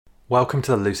Welcome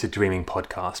to the Lucid Dreaming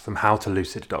podcast from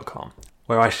howtolucid.com,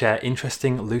 where I share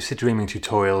interesting lucid dreaming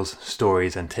tutorials,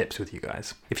 stories, and tips with you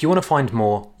guys. If you want to find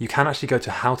more, you can actually go to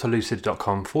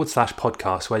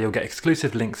howtolucid.com/podcast, where you'll get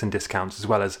exclusive links and discounts, as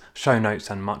well as show notes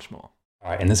and much more.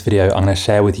 All right, in this video, I'm going to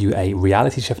share with you a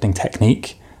reality shifting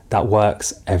technique that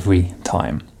works every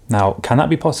time. Now, can that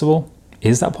be possible?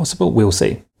 Is that possible? We'll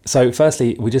see. So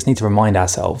firstly, we just need to remind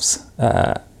ourselves,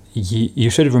 you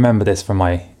should remember this from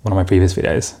one of my previous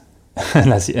videos,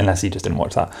 unless you just didn't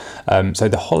watch that. So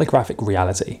the holographic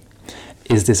reality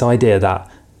is this idea that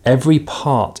every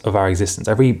part of our existence,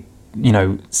 every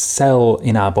cell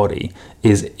in our body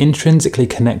is intrinsically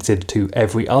connected to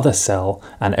every other cell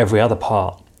and every other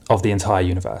part of the entire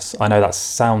universe. I know that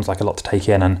sounds like a lot to take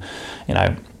in, and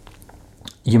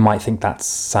you might think that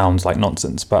sounds like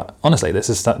nonsense, but honestly, this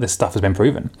stuff has been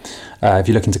proven. If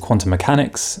you look into quantum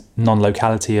mechanics,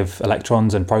 non-locality of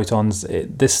electrons and protons,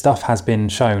 this stuff has been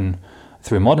shown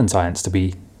through modern science to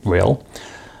be real.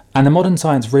 And the modern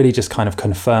science really just kind of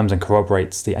confirms and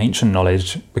corroborates the ancient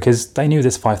knowledge, because they knew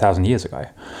this 5,000 years ago.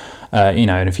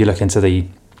 And if you look into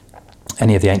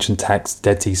any of the ancient texts,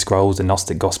 Dead Sea Scrolls, the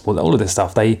Gnostic Gospel, all of this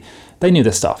stuff, they knew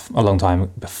this stuff a long time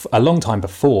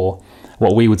before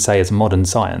what we would say as modern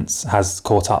science has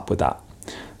caught up with that.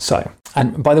 So,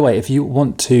 and by the way, if you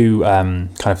want to kind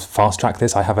of fast track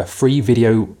this, I have a free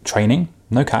video training,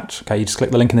 no catch. Okay, you just click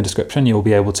the link in the description. You'll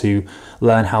be able to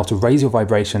learn how to raise your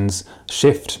vibrations,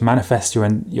 shift, manifest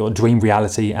your dream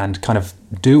reality, and kind of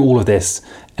do all of this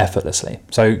effortlessly.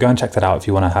 So go and check that out if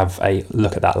you want to have a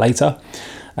look at that later.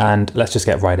 And let's just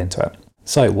get right into it.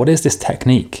 So what is this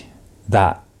technique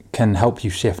that can help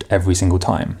you shift every single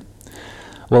time?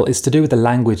 Well, it's to do with the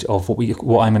language of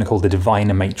what I'm going to call the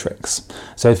divine matrix.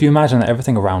 So if you imagine that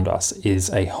everything around us is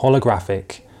a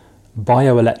holographic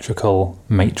bioelectrical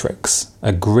matrix,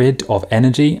 a grid of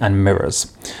energy and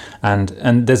mirrors. And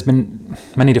there's been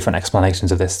many different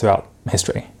explanations of this throughout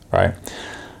history, right?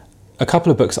 A couple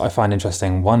of books that I find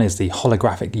interesting. One is The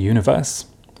Holographic Universe,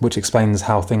 which explains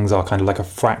how things are kind of like a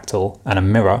fractal and a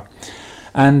mirror.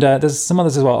 And there's some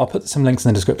others as well. I'll put some links in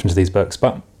the description to these books,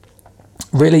 but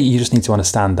really, you just need to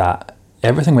understand that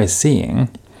everything we're seeing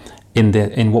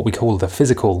in what we call the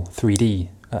physical 3D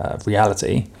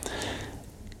reality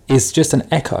is just an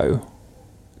echo,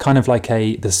 kind of like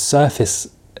the surface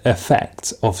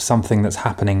effect of something that's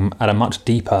happening at a much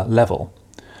deeper level,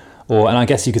 and I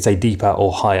guess you could say deeper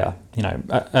or higher.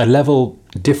 A level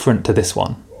different to this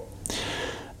one.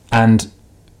 And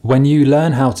when you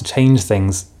learn how to change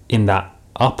things in that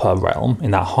upper realm,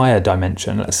 in that higher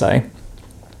dimension, let's say,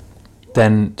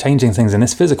 then changing things in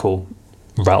this physical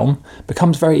realm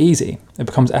becomes very easy. It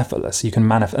becomes effortless. You can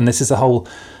manifest, and this is the whole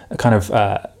kind of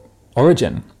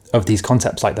origin of these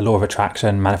concepts like the law of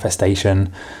attraction,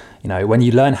 manifestation. When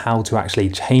you learn how to actually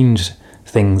change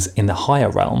things in the higher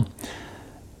realm,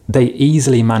 they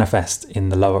easily manifest in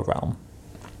the lower realm.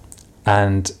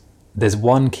 And there's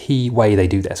one key way they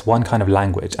do this, one kind of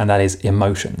language, and that is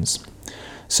emotions.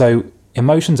 So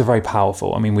emotions are very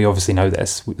powerful. I mean, we obviously know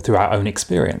this through our own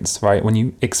experience, right? When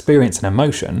you experience an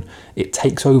emotion, it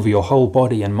takes over your whole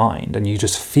body and mind, and you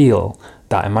just feel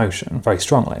that emotion very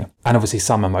strongly. And obviously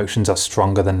some emotions are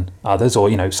stronger than others,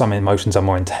 or, some emotions are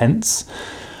more intense.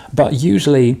 But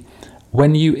usually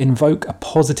when you invoke a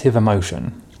positive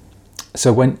emotion,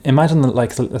 so imagine that,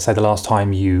 like, let's say the last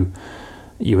time you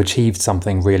achieved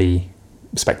something really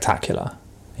spectacular,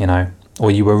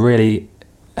 or you were really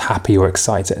happy or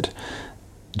excited,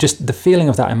 just the feeling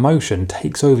of that emotion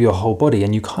takes over your whole body,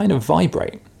 and you kind of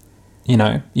vibrate. You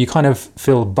kind of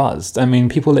feel buzzed. I mean,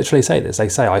 people literally say this. They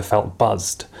say, I felt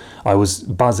buzzed. I was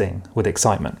buzzing with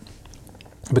excitement,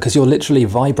 because you're literally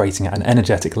vibrating at an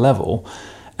energetic level,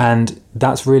 and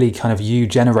that's really kind of you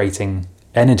generating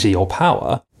energy or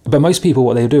power. But most people,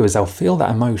 what they'll do is they'll feel that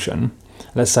emotion,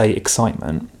 let's say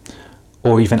excitement,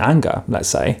 or even anger, let's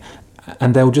say,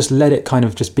 and they'll just let it kind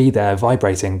of just be there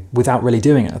vibrating without really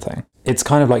doing anything. It's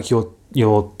kind of like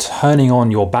you're turning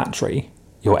on your battery,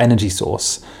 your energy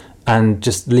source, and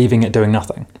just leaving it doing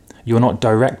nothing. You're not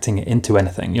directing it into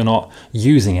anything. You're not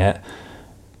using it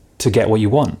to get what you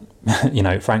want,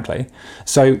 frankly.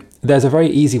 So there's a very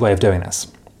easy way of doing this.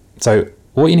 So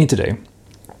what you need to do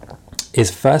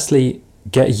is firstly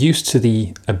get used to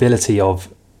the ability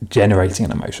of generating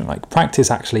an emotion. Like, practice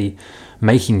actually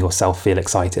making yourself feel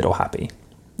excited or happy.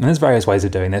 And there's various ways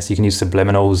of doing this. You can use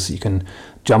subliminals, you can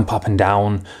jump up and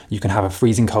down, you can have a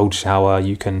freezing cold shower,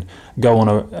 you can go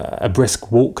on a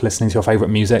brisk walk listening to your favorite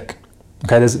music.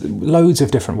 Okay, there's loads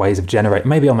of different ways of generating.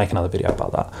 Maybe I'll make another video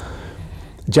about that.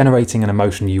 Generating an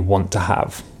emotion you want to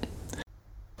have.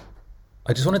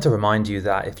 I just wanted to remind you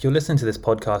that if you're listening to this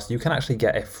podcast, you can actually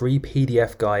get a free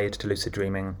PDF guide to lucid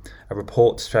dreaming, a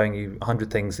report showing you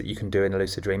 100 things that you can do in a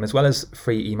lucid dream, as well as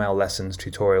free email lessons,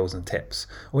 tutorials and tips.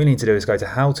 All you need to do is go to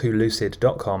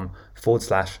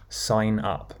howtolucid.com/sign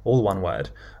up, all one word,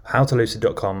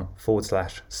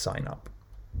 howtolucid.com/sign up.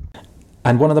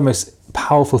 And one of the most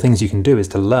powerful things you can do is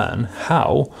to learn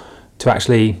how to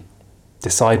actually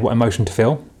decide what emotion to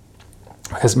feel.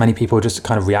 Because many people are just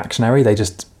kind of reactionary. They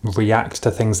just react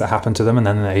to things that happen to them, and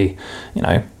then they,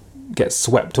 get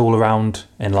swept all around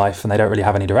in life, and they don't really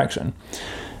have any direction.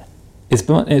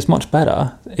 It's much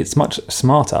better, it's much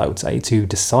smarter, I would say, to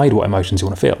decide what emotions you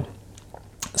want to feel.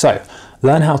 So,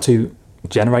 learn how to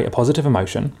generate a positive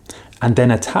emotion, and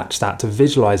then attach that to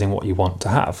visualizing what you want to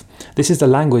have. This is the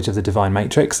language of the divine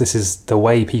matrix. This is the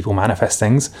way people manifest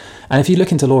things. And if you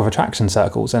look into law of attraction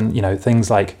circles and things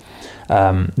like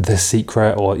The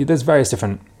Secret, or there's various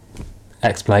different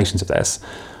explanations of this.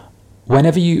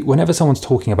 Whenever someone's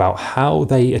talking about how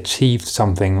they achieved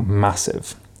something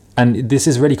massive, and this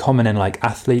is really common in like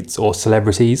athletes or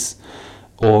celebrities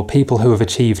or people who have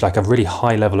achieved like a really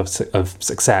high level of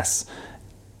success,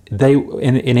 they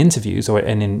in interviews or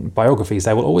in biographies,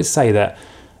 they will always say that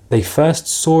they first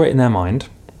saw it in their mind,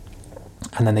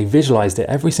 and then they visualized it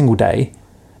every single day,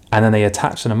 and then they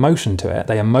attached an emotion to it.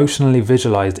 They emotionally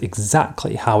visualized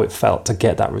exactly how it felt to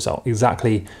get that result,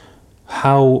 exactly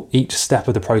how each step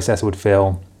of the process would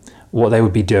feel, what they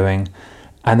would be doing,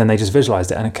 and then they just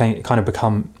visualized it, and it kind of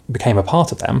became a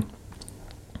part of them.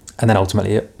 And then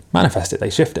ultimately it manifested, they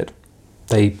shifted.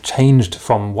 They changed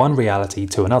from one reality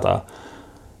to another.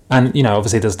 And,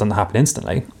 obviously this doesn't happen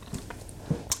instantly,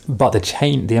 but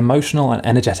the emotional and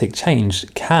energetic change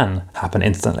can happen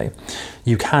instantly.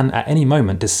 You can at any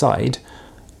moment decide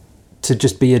to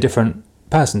just be a different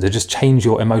person, to just change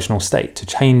your emotional state, to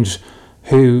change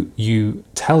who you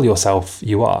tell yourself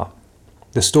you are,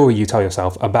 the story you tell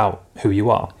yourself about who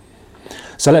you are.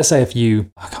 So let's say I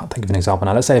can't think of an example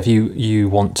now, let's say if you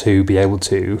want to be able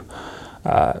to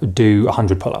do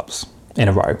 100 pull-ups in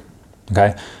a row,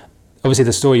 okay? Obviously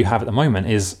the story you have at the moment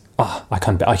is, I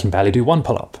can barely do one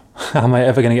pull-up. How am I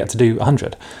ever going to get to do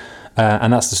 100?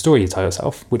 And that's the story you tell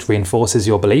yourself, which reinforces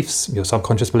your beliefs, your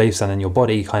subconscious beliefs, and then your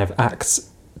body kind of acts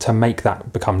to make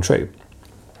that become true.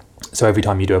 So every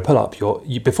time you do a pull-up,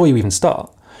 before you even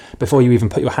start, before you even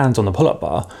put your hands on the pull-up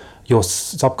bar, you're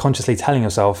subconsciously telling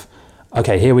yourself,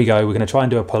 okay, here we go, we're going to try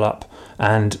and do a pull-up,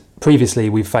 and previously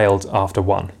we failed after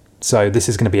one, so this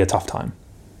is going to be a tough time.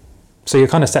 So you're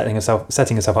kind of setting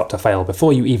yourself up to fail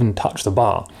before you even touch the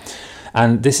bar.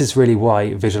 And this is really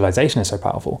why visualization is so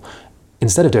powerful.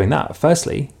 Instead of doing that,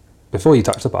 firstly, before you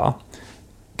touch the bar,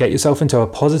 get yourself into a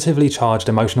positively charged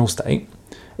emotional state,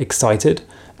 excited,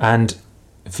 and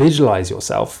visualize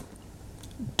yourself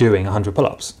doing 100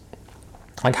 pull-ups.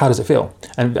 Like, how does it feel?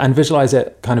 And visualize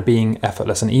it kind of being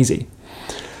effortless and easy.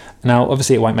 Now,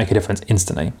 obviously, it won't make a difference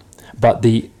instantly, but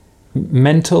the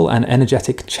mental and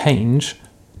energetic change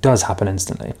does happen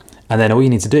instantly. And then all you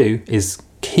need to do is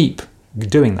keep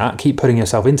doing that, keep putting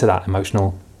yourself into that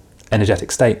emotional,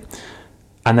 energetic state.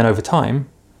 And then over time,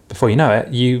 before you know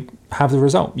it, you have the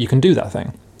result. You can do that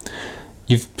thing.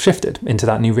 You've shifted into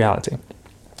that new reality.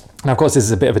 Now, of course, this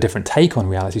is a bit of a different take on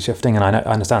reality shifting, and I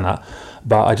understand that,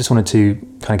 but I just wanted to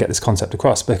kind of get this concept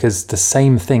across because the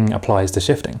same thing applies to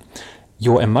shifting.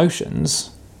 Your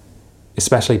emotions,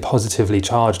 especially positively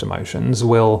charged emotions,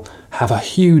 will have a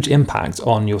huge impact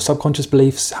on your subconscious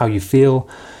beliefs, how you feel,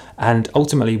 and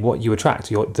ultimately what you attract,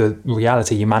 the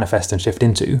reality you manifest and shift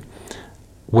into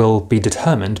will be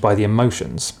determined by the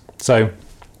emotions. So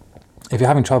if you're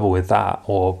having trouble with that,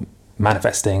 or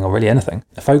manifesting, or really anything,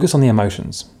 focus on the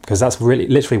emotions, because that's really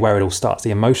literally where it all starts.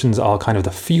 The emotions are kind of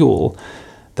the fuel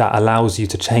that allows you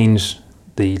to change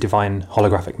the divine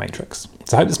holographic matrix.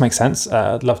 So I hope this makes sense.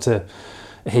 I'd love to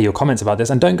hear your comments about this,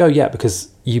 and don't go yet because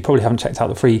you probably haven't checked out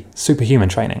the free Superhuman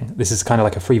training. This is kind of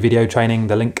like a free video training.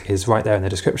 The link is right there in the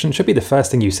description. It should be the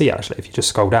first thing you see, actually. If you just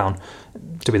scroll down,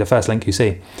 it should be the first link you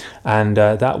see, and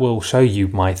that will show you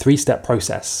my 3-step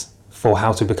process for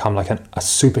how to become like a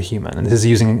superhuman. And this is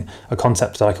using a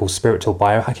concept that I call spiritual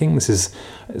biohacking. This is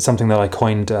something that I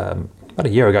coined about a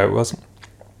year ago, it was.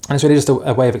 And it's really just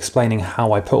a way of explaining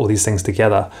how I put all these things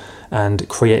together and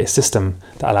create a system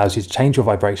that allows you to change your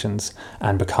vibrations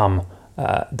and become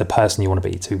the person you want to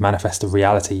be, to manifest the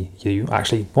reality you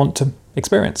actually want to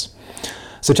experience.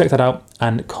 So check that out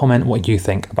and comment what you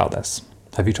think about this.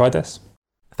 Have you tried this?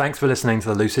 Thanks for listening to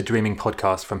the Lucid Dreaming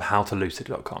podcast from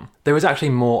howtolucid.com. There is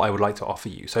actually more I would like to offer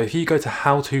you. So if you go to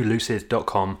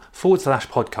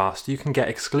howtolucid.com/podcast, you can get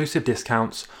exclusive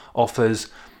discounts, offers,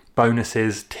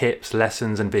 bonuses, tips,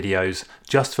 lessons, and videos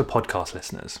just for podcast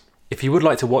listeners. If you would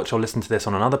like to watch or listen to this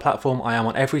on another platform, I am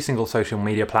on every single social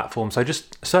media platform, so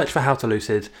just search for How to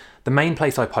Lucid. The main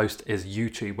place I post is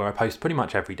YouTube, where I post pretty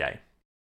much every day.